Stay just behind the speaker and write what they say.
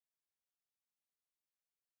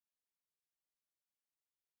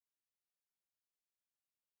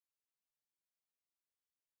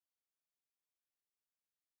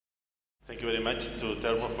Thank you very much to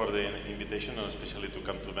Thermo for the invitation, and especially to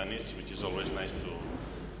come to Venice, which is always nice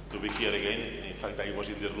to be here again. In fact, I was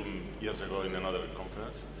in the room years ago in another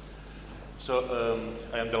conference. So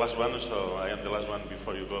I am the last one,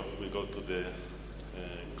 before we go to the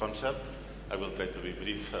concert. I will try to be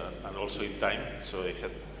brief and also in time. So I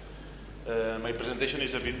had my presentation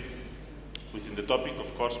is a bit within the topic,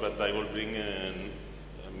 of course, but I will bring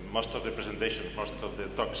most of the presentation, most of the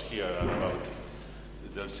talks here are about,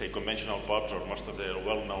 let's say, conventional POPs or most of the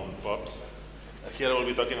well-known POPs. Here I will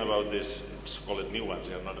be talking about this, let's call it new ones.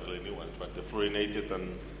 They are not really new ones, but the fluorinated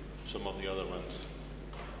and some of the other ones.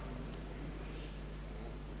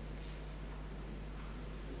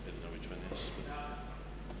 I don't know which one is.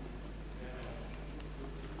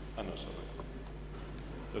 But... no, sorry.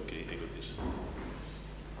 Okay, I got this.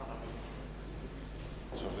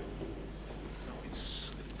 Sorry. No,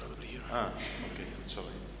 it's probably here. Okay, sorry.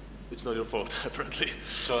 It's not your fault, apparently.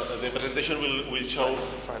 So the presentation will show...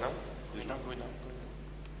 Try now. Go now.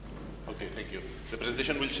 Okay, thank you. The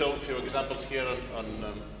presentation will show a few examples here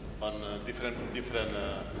on different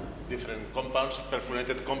compounds,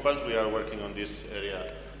 perforated compounds. We are working on this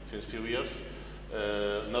area since a few years.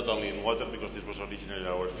 Not only in water, because this was originally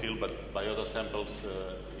our field, but by other samples,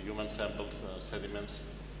 human samples, sediments.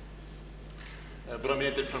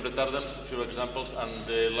 Brominated from retardants, a few examples, and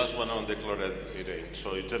the last one on the chloride.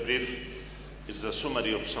 So it's a brief, it's a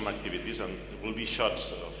summary of some activities, and it will be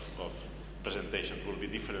shots of presentations, will be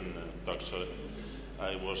different talks. So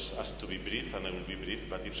I was asked to be brief, and I will be brief,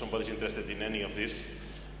 but if somebody's interested in any of this,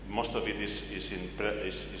 most of it is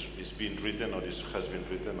being written, or has been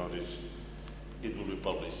written, or it will be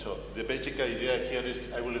published. So the basic idea here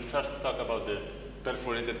is I will first talk about the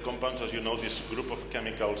perforated compounds. As you know, this group of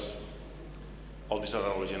chemicals, all these are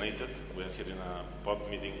halogenated. We are here in a POP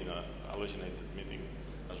meeting, in a halogenated meeting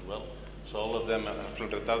as well. So all of them are flame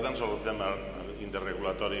retardants, all of them are in the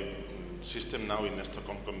regulatory system now in the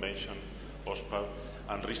Stockholm Convention, OSPAR,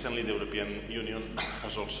 and recently the European Union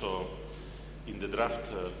has also, in the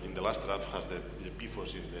draft, in the last draft, has the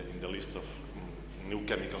PFOS in the list of new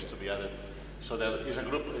chemicals to be added. So there is a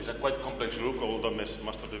group, it's a quite complex group, although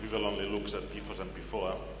most of the people only looks at PFOS and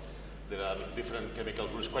PFOA. There are different chemical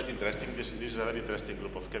groups, quite interesting. This is a very interesting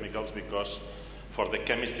group of chemicals because for the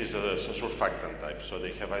chemist it's a surfactant type, so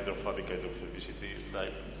they have hydrophobic hydrophobicity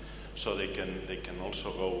type, so they can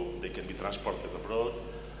also go, they can be transported abroad,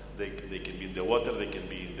 they can be in the water, they can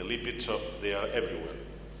be in the lipids, so they are everywhere.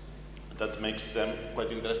 That makes them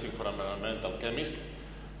quite interesting for an environmental chemist.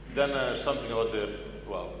 Then something about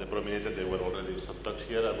the brominated, they were already some talks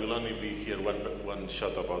here. I will only be here one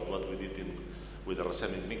shot about what we did with the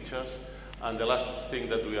racemic mixtures. And the last thing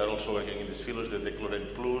that we are also working in this field is the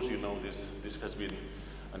dechlorate plus. You know, this has been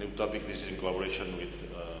a new topic. This is in collaboration with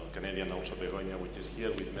Canadian also Begonia, which is here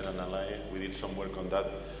with Meran Alay. We did some work on that,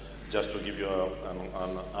 just to give you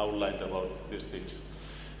an outline about these things.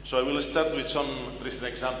 So I will start with some recent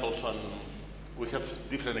examples on, we have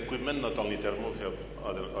different equipment, not only Thermo, we have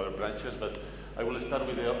other branches, but I will start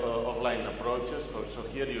with the offline approaches. So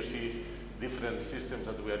here you see different systems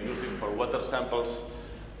that we are using for water samples.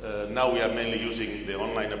 Now we are mainly using the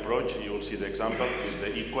online approach. You will see the example is the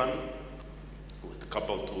Equan,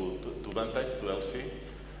 coupled to Vantage, to LC.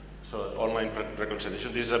 So online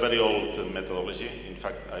preconcentration. This is a very old methodology. In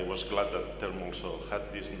fact, I was glad that Thermo also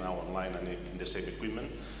had this now online and in the same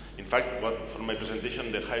equipment. In fact, for my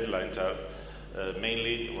presentation, the highlights are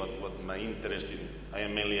mainly what my interest in. I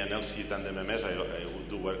am mainly an GC-tandem MS. I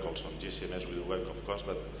do work also on GCMS. We do work, of course,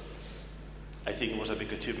 but I think it was a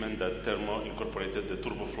big achievement that Thermo incorporated the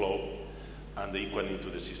TurboFlow and the Equan into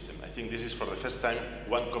the system. I think this is for the first time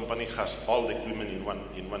one company has all the equipment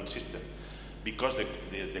in one system, because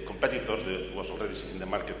the competitors that was already in the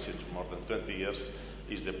market since more than 20 years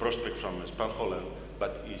is the Prospect from Spangholland,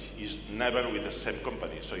 but is never with the same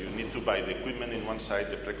company. So you need to buy the equipment in one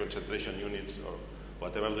side, the pre-concentration units or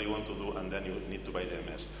whatever you want to do, and then you need to buy the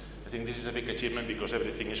MS. I think this is a big achievement because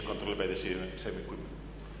everything is controlled by the same equipment.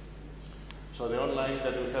 So the online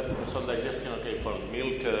that we have some digestion, okay, for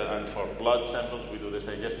milk and for blood samples, we do the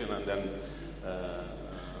digestion and then,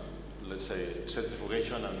 let's say,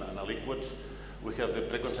 centrifugation and liquids. We have the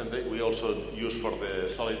pre-concentration. We also use for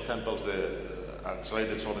the solid samples the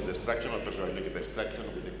accelerated solvent extraction or pressurized liquid extraction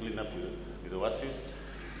with the cleanup with oasis.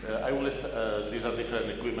 These are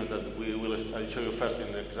different equipment that I'll show you first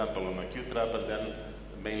in the example on a Q-trap, and then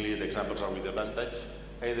mainly the examples are with the Vantage,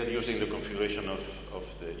 either using the configuration of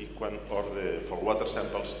the Equan or for water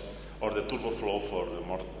samples, or the TurboFlow for the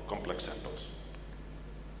more complex samples.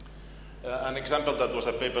 An example that was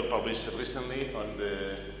a paper published recently on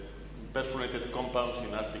the perforated compounds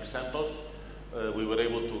in Arctic samples. We were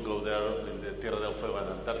able to go there in the Tierra del Fuego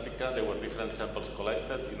and Antarctica. There were different samples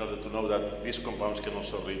collected in order to know that these compounds can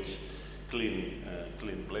also reach clean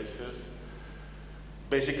places.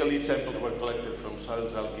 Basically, samples were collected from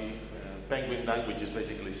soils, algae, penguin dung, which is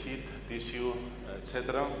basically seed, tissue,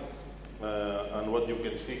 etc. And what you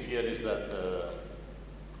can see here is that,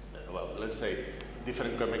 well, let's say,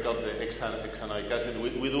 different chemicals, the hexanoic acid.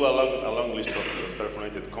 We do a long list of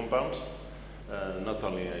perforated compounds, not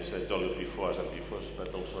only, as I told you, PFOAs and PFOS,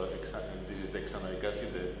 but also this is the hexanoic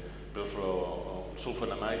acid, the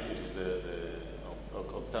perfluorosulfonamide, this is the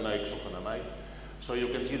octanoic sulfonamide. So you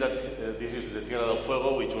can see that this is the Tierra del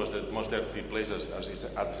Fuego, which was the most dirty place as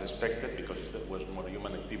expected, because it was more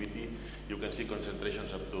human activity. You can see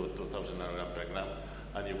concentrations up to 2,000 nanograms per gram.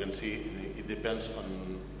 And you can see it depends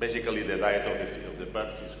on basically the diet of the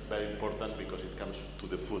birds is very important because it comes to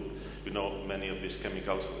the food. You know, many of these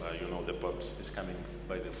chemicals, you know, the POPs is coming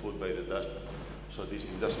by the food, by the dust. So this,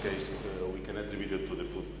 in this case, we can attribute it to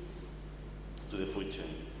the food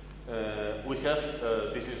chain. We have,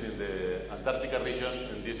 this is in the Antarctica region,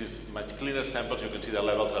 and this is much cleaner samples. You can see the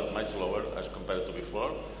levels are much lower as compared to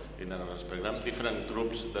before in nanograms per gram. Different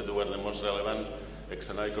groups that were the most relevant: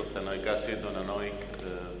 hexanoic, octanoic acid, nonanoic,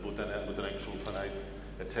 butanoic sulfonide,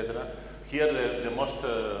 etc. Here,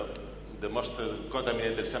 the most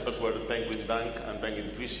contaminated samples were penguin dung and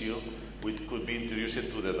penguin tissue, which could be introduced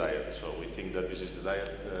into the diet. So we think that this is the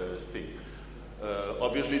diet thing.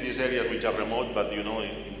 Obviously, these areas which are remote, but you know,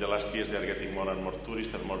 in the last years they are getting more and more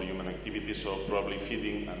tourists and more human activity. So probably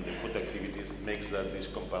feeding and the food activities makes that these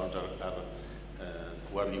compounds are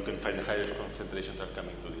where you can find the highest concentrations are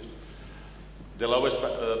coming to this. The lowest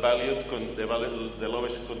the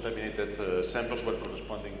lowest contaminated samples were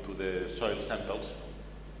corresponding to the soil samples,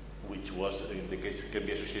 which was, in the case, can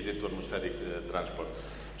be associated to atmospheric transport.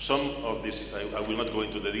 Some of these, I will not go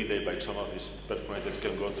into the detail, but some of these perforated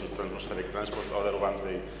can go to atmospheric transport. Other ones,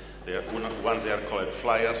 they are called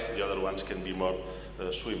flyers. The other ones can be more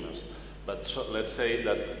swimmers. But so, let's say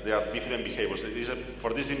that there are different behaviors.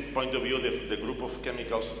 For this point of view, the group of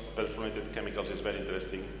chemicals, perforated chemicals, is very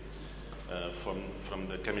interesting. From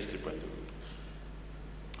the chemistry point of view.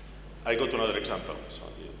 I go to another example. So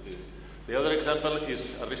the other example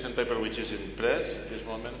is a recent paper which is in press at this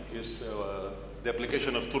moment, is the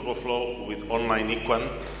application of turboflow with online equan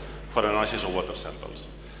for analysis of water samples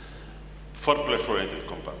for perforated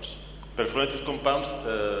compounds. Perforated compounds,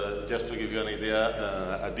 just to give you an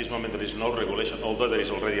idea, at this moment there is no regulation, although there is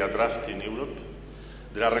already a draft in Europe.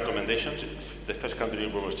 There are recommendations. The first country in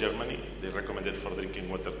Europe was Germany. They recommended for drinking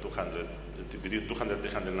water between 200 and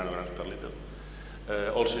 300 nanograms per liter.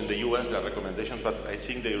 Also in the US, there are recommendations, but I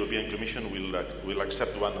think the European Commission will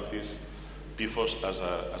accept one of these PFOS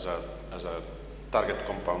as a target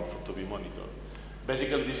compound to be monitored.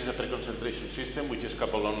 Basically, this is a pre-concentration system which is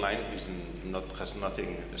coupled online. Has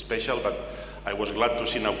nothing special, but I was glad to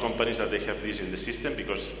see now companies that they have this in the system,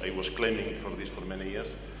 because I was claiming for this for many years.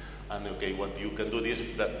 And okay, what you can do is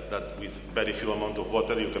that with very few amount of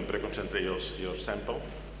water, you can pre-concentrate your sample.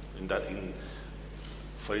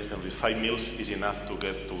 For instance, with 5 mils is enough to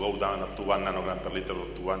go down up to 1 nanogram per liter or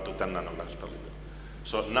to 1 to 10 nanograms per liter.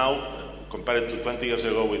 So now, compared to 20 years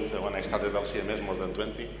ago with when I started LCMS, more than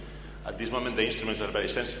 20, at this moment the instruments are very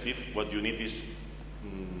sensitive. What you need is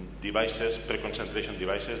devices, pre-concentration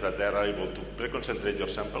devices, that they are able to pre-concentrate your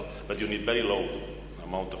sample, but you need very low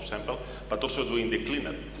amount of sample, but also doing the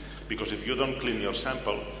cleanup. Because if you don't clean your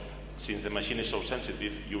sample, since the machine is so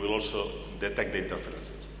sensitive, you will also detect the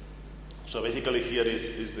interferences. So basically here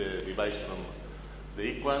is the device from the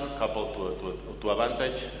equan coupled to a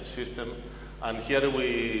Vantage system. And here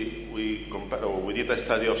we did a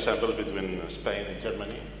study of samples between Spain and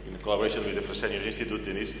Germany in collaboration with the Fresenius Institute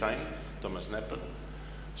in East Time, Thomas Nepper.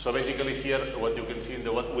 So basically here, what you can see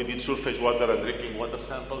we did surface water and drinking water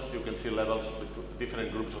samples. You can see levels with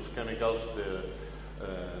different groups of chemicals, the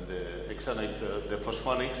hexanoic, the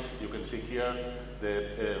phosphonics. You can see here the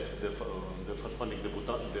phosphonic, the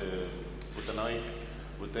butanoic,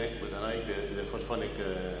 the phosphonic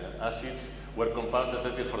acids were compounds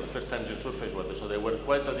detected for the first time in surface water. So there were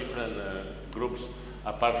quite a different groups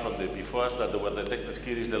apart from the PFOAs that were detected.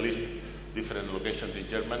 Here is the list, different locations in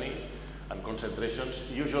Germany and concentrations.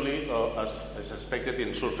 Usually, as expected,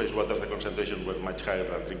 in surface waters the concentrations were much higher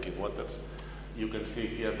than drinking waters. You can see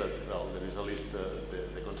here that there is a list,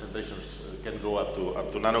 the concentrations can go up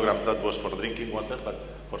to nanograms. That was for drinking water, but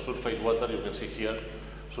for surface water, you can see here,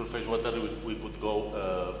 surface water, we could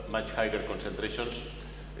go much higher concentrations.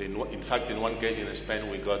 In fact, in one case in Spain,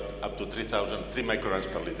 we got up to 3 micrograms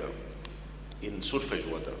per liter in surface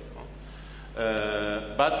water.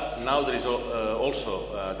 But now there is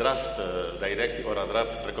also a draft directive or a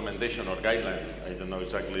draft recommendation or guideline, I don't know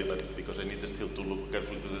exactly, but because I need still to look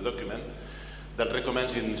carefully to the document, that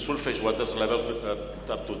recommends in surface waters level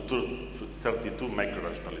up to 32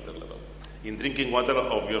 micrograms per liter level. In drinking water,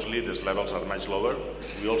 obviously, these levels are much lower.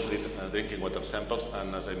 We also did drinking water samples,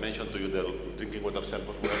 and as I mentioned to you, the drinking water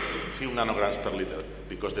samples were a few nanograms per liter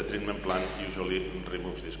because the treatment plant usually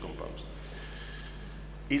removes these compounds.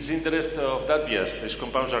 Is interest of that? Yes, these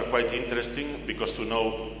compounds are quite interesting because to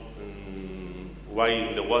know why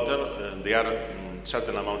in the water, they are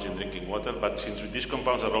certain amounts in drinking water, but since these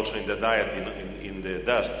compounds are also in the diet, in the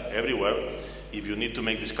dust, everywhere, if you need to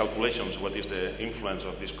make these calculations, what is the influence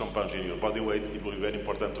of these compounds in your body weight, it will be very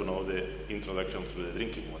important to know the introduction through the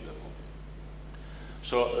drinking water.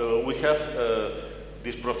 So we have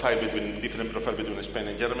this profile different profile between Spain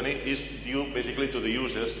and Germany is due basically to the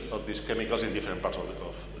uses of these chemicals in different parts of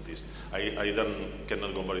this. I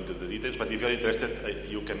cannot go more into the details, but if you're interested,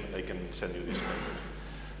 I can send you this.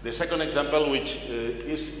 The second example, which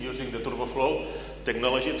is using the turboflow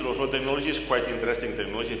technology. Turboflow technology is quite interesting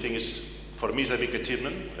technology. I think for me, it's a big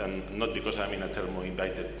achievement, and not because I'm in a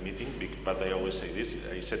thermo-invited meeting, but I always say this.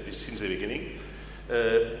 I said this since the beginning.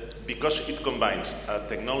 Because it combines a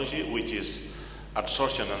technology which is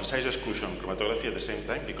adsorption and size exclusion chromatography at the same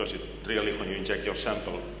time, because it really, when you inject your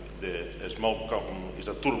sample, the small is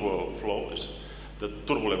a turbo flow, is the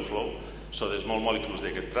turbulent flow. So the small molecules,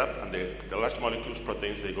 they get trapped, and the large molecules,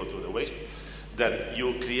 proteins, they go to the waste. Then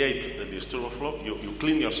you create this turbo flow, you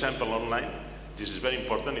clean your sample online. This is very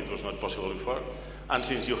important, it was not possible before. And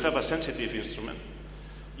since you have a sensitive instrument,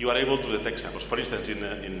 you are able to detect samples. For instance,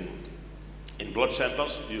 in blood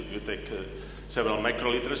samples, you take several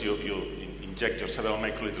microliters, you inject your several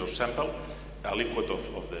microliters of sample, a liquid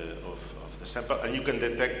of the sample, and you can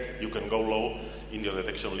detect, you can go low in your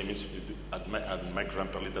detection limits at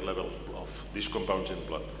microgram per liter level of these compounds in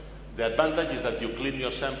blood. The advantage is that you clean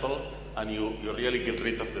your sample and you really get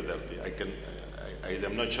rid of the dirty. I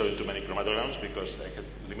am not showing too many chromatograms because I have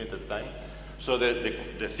limited time. So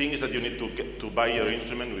the thing is that you need to buy your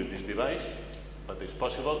instrument with this device, but it's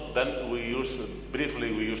possible. Then we use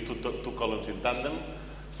two columns in tandem,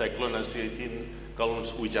 cyclone and C18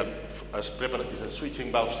 columns, which are is a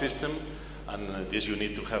switching valve system, and this you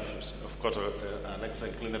need to have, of course, an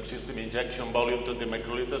excellent cleanup system, injection volume 20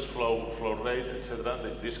 microliters, flow rate, etc.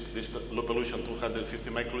 This low pollution 250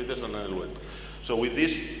 microliters and an eluent. So with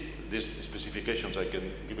these specifications, I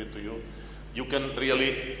can give it to you. You can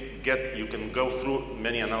really you can go through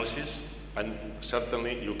many analyses, and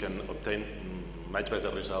certainly you can obtain much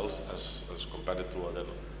better results as compared to other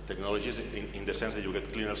technologies in the sense that you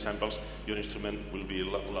get cleaner samples, your instrument will be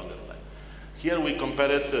longer life. Here we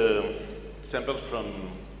compared samples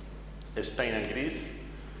from Spain and Greece,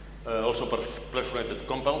 also perfluorinated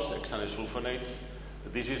compounds, hexane sulfonates.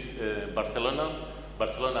 This is Barcelona.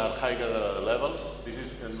 Barcelona are higher levels. This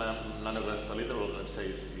is nanograms per liter, or let's say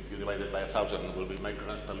if you divide it by 1,000, it will be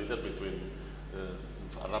micrograms per liter, between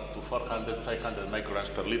up to 400, 500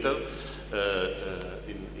 micrograms per liter.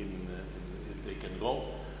 They can go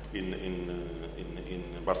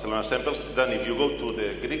in Barcelona samples. Then if you go to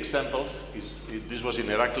the Greek samples, this was in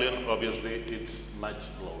Heraklion, obviously it's much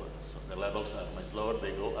lower. So the levels are much lower,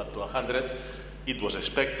 they go up to 100. It was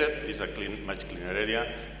expected, it's a much cleaner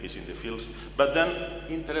area, it's in the fields. But then,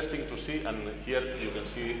 interesting to see, and here you can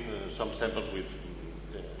see some samples with,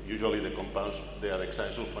 usually the compounds, they are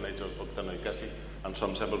hexane sulfonates or octanoic acid, and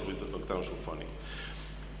some samples with octanosulfonic.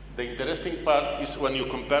 The interesting part is when you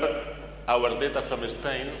compare our data from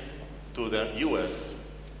Spain to the US,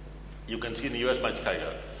 you can see in the US much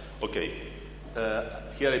higher. Okay,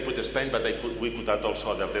 here I put Spain, but we could add also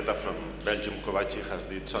other data from Belgium. Kovaci has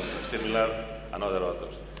did something similar, and other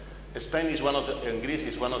authors. Spain is and Greece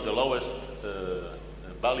is one of the lowest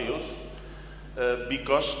values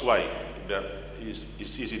because why?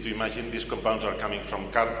 It's easy to imagine these compounds are coming from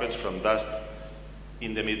carpets, from dust.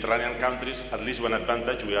 In the Mediterranean countries, at least one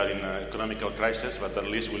advantage, we are in an economical crisis, but at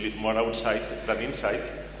least we live more outside than inside,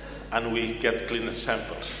 and we get cleaner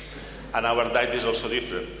samples. And our diet is also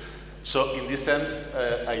different. So in this sense,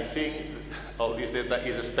 I think all this data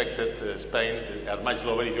is expected. Spain are much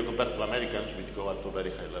lower if you compare to Americans, which go up to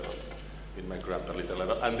very high levels in microgram per liter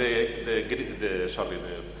level. And the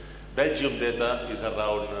Belgium data is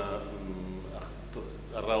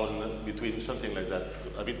around between something like that,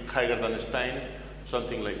 a bit higher than Spain,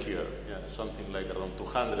 something like here, yeah, something like around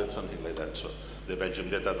 200, something like that. So the Belgium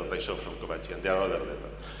data that I saw from Kovaci, and there are other data.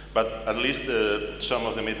 But at least some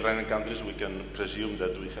of the Mediterranean countries, we can presume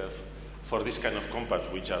that we have, for this kind of compounds,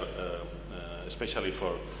 which are especially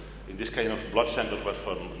in this kind of blood samples, but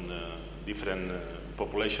from different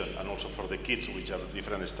population and also for the kids, which are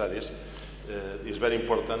different studies, it's very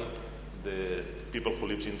important. The people who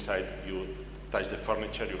live inside, you touch the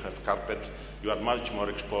furniture, you have carpet, you are much more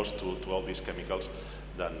exposed to all these chemicals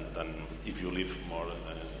than if you live more,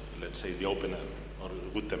 let's say, the open air or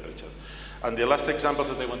good temperature. And the last example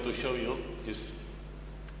that I want to show you is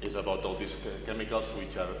about all these chemicals,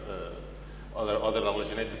 which are other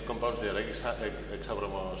halogenated compounds. They are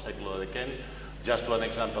hexabromocyclodecane. Just one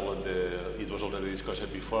example, it was already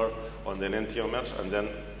discussed before, on the enantiomers, and then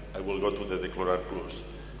I will go to the dechlorant plus.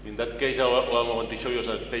 In that case, all I want to show you is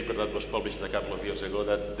a paper that was published a couple of years ago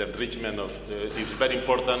that the enrichment of, it's very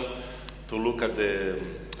important to look at the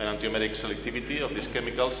enantiomeric selectivity of these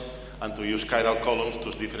chemicals and to use chiral columns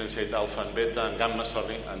to differentiate alpha and beta and gamma,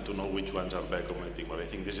 and to know which ones are bioaccumulating. But I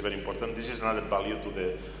think this is very important. This is another value to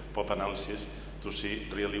the POP analysis to see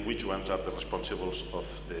really which ones are the responsibles of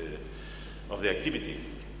the activity.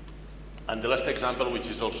 And the last example, which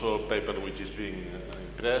is also a paper which is being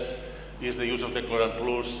pressed, is the use of dechlorant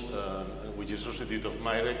plus, which is substitute of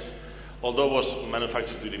Mirex. Although it was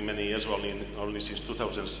manufactured during many years, only since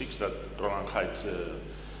 2006 that Roland Heights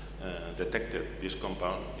detected this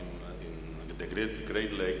compound in the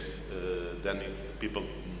Great Lakes. Then people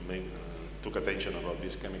took attention about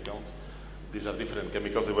these chemicals. These are different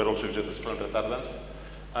chemicals. They were also used as flame retardants.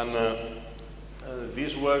 And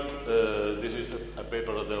this work, this is a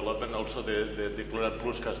paper of development. Also, the dechlorant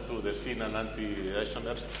plus has two, the syn and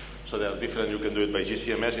anti-isomers. So they are different. You can do it by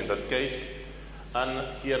GCMS in that case.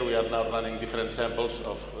 And here we are now running different samples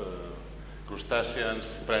of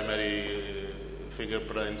crustaceans, primary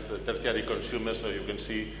fingerprints, tertiary consumers, so you can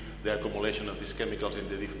see the accumulation of these chemicals in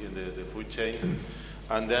the food chain.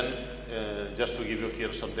 And then, just to give you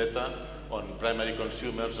here some data on primary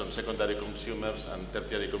consumers, on secondary consumers, and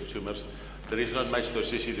tertiary consumers, there is not much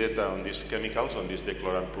toxicity data on these chemicals, on this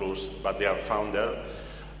dechlorant plus, but they are found there.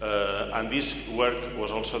 And this work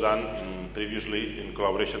was also done previously in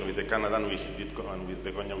collaboration with the Canada, and with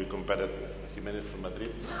Begoña we compared, Jimenez from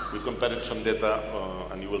Madrid, we compared some data,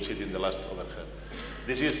 and you will see it in the last overhead.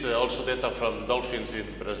 This is also data from dolphins in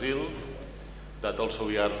Brazil that also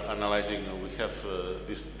we are analyzing. We have,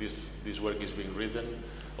 this work is being written.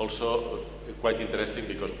 Also quite interesting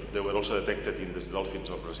because they were also detected in the dolphins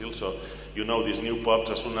of Brazil. So you know these new POPs,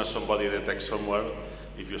 as soon as somebody detects somewhere,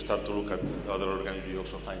 if you start to look at other organisms, you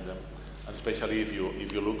also find them. And especially if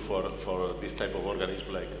you look for this type of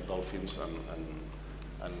organisms like dolphins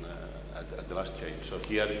and at the last chain. So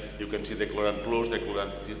here you can see dechlorant plus,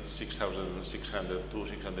 dechlorant 6602,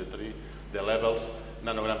 603, the levels,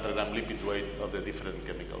 nanogram per gram lipid weight of the different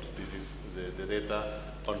chemicals. This is the data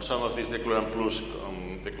on some of these dechlorant plus,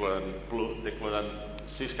 dechlorant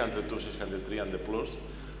 602, 603, and the plus,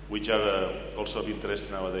 which are also of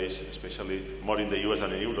interest nowadays, especially more in the US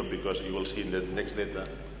than in Europe, because you will see in the next data.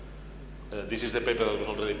 This is the paper that was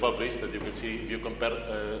already published, that you can see if you compare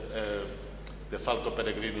the Falco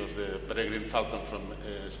peregrinus, the peregrine falcon from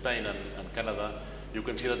Spain and Canada, you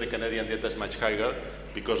can see that the Canadian data is much higher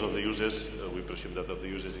because of the uses, we presume that of the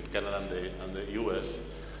uses in Canada and the US,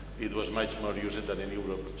 it was much more used than in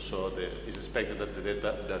Europe. So it's expected that the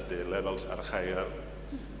data, that the levels are higher,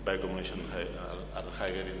 bioaccumulation are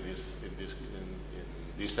higher in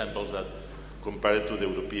these samples that compared to the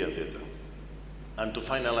European data. And to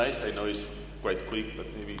finalize, I know it's quite quick, but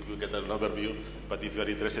maybe you get an overview, but if you're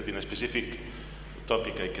interested in a specific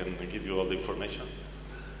topic, I can give you all the information.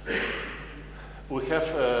 We have,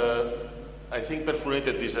 I think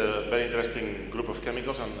perfluorinated is a very interesting group of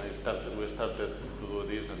chemicals, and we started to do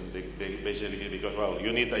this, and basically because, well,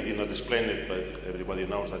 you need, I did not explain it, but everybody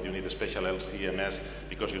knows that you need a special LCMS,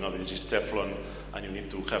 because you know this is Teflon, and you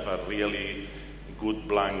need to have a really good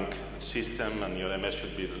blank system, and your MS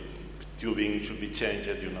should be, tubing should be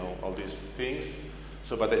changed, you know, all these things.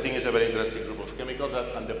 So, but I think it's a very interesting group of chemicals,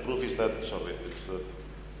 and the proof is that,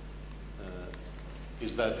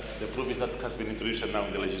 the proof is that has been introduced now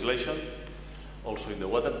in the legislation, also in the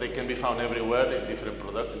water. They can be found everywhere in different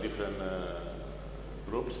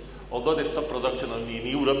groups. Although they stopped production only in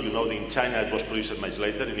Europe, you know, in China it was produced much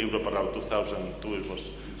later. In Europe around 2002 it was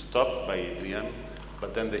stopped by 3M.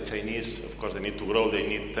 But then the Chinese, of course, they need to grow, they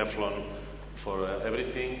need Teflon for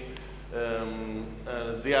everything.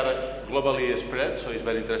 They are globally spread, so it's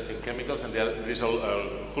very interesting chemicals, and there is a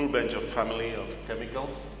whole bunch of family of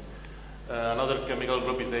chemicals. Another chemical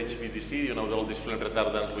group is the HVDC, you know, all these flame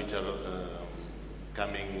retardants which are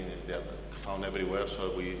coming, they are found everywhere.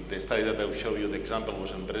 So the study that I will show you, the example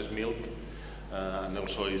was in breast milk, and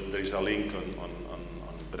also there is a link on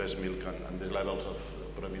breast milk and the levels of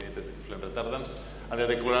brominated flame retardants. And the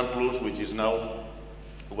dechlorant plus, which is now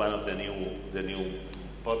one of the new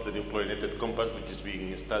POT, the new chlorinated compounds, which is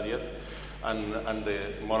being studied, and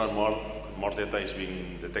more and more data is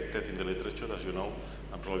being detected in the literature, as you know,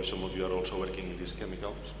 and probably some of you are also working in these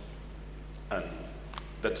chemicals. And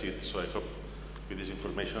that's it. So I hope with this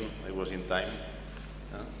information I was in time.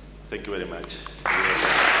 Thank you very much.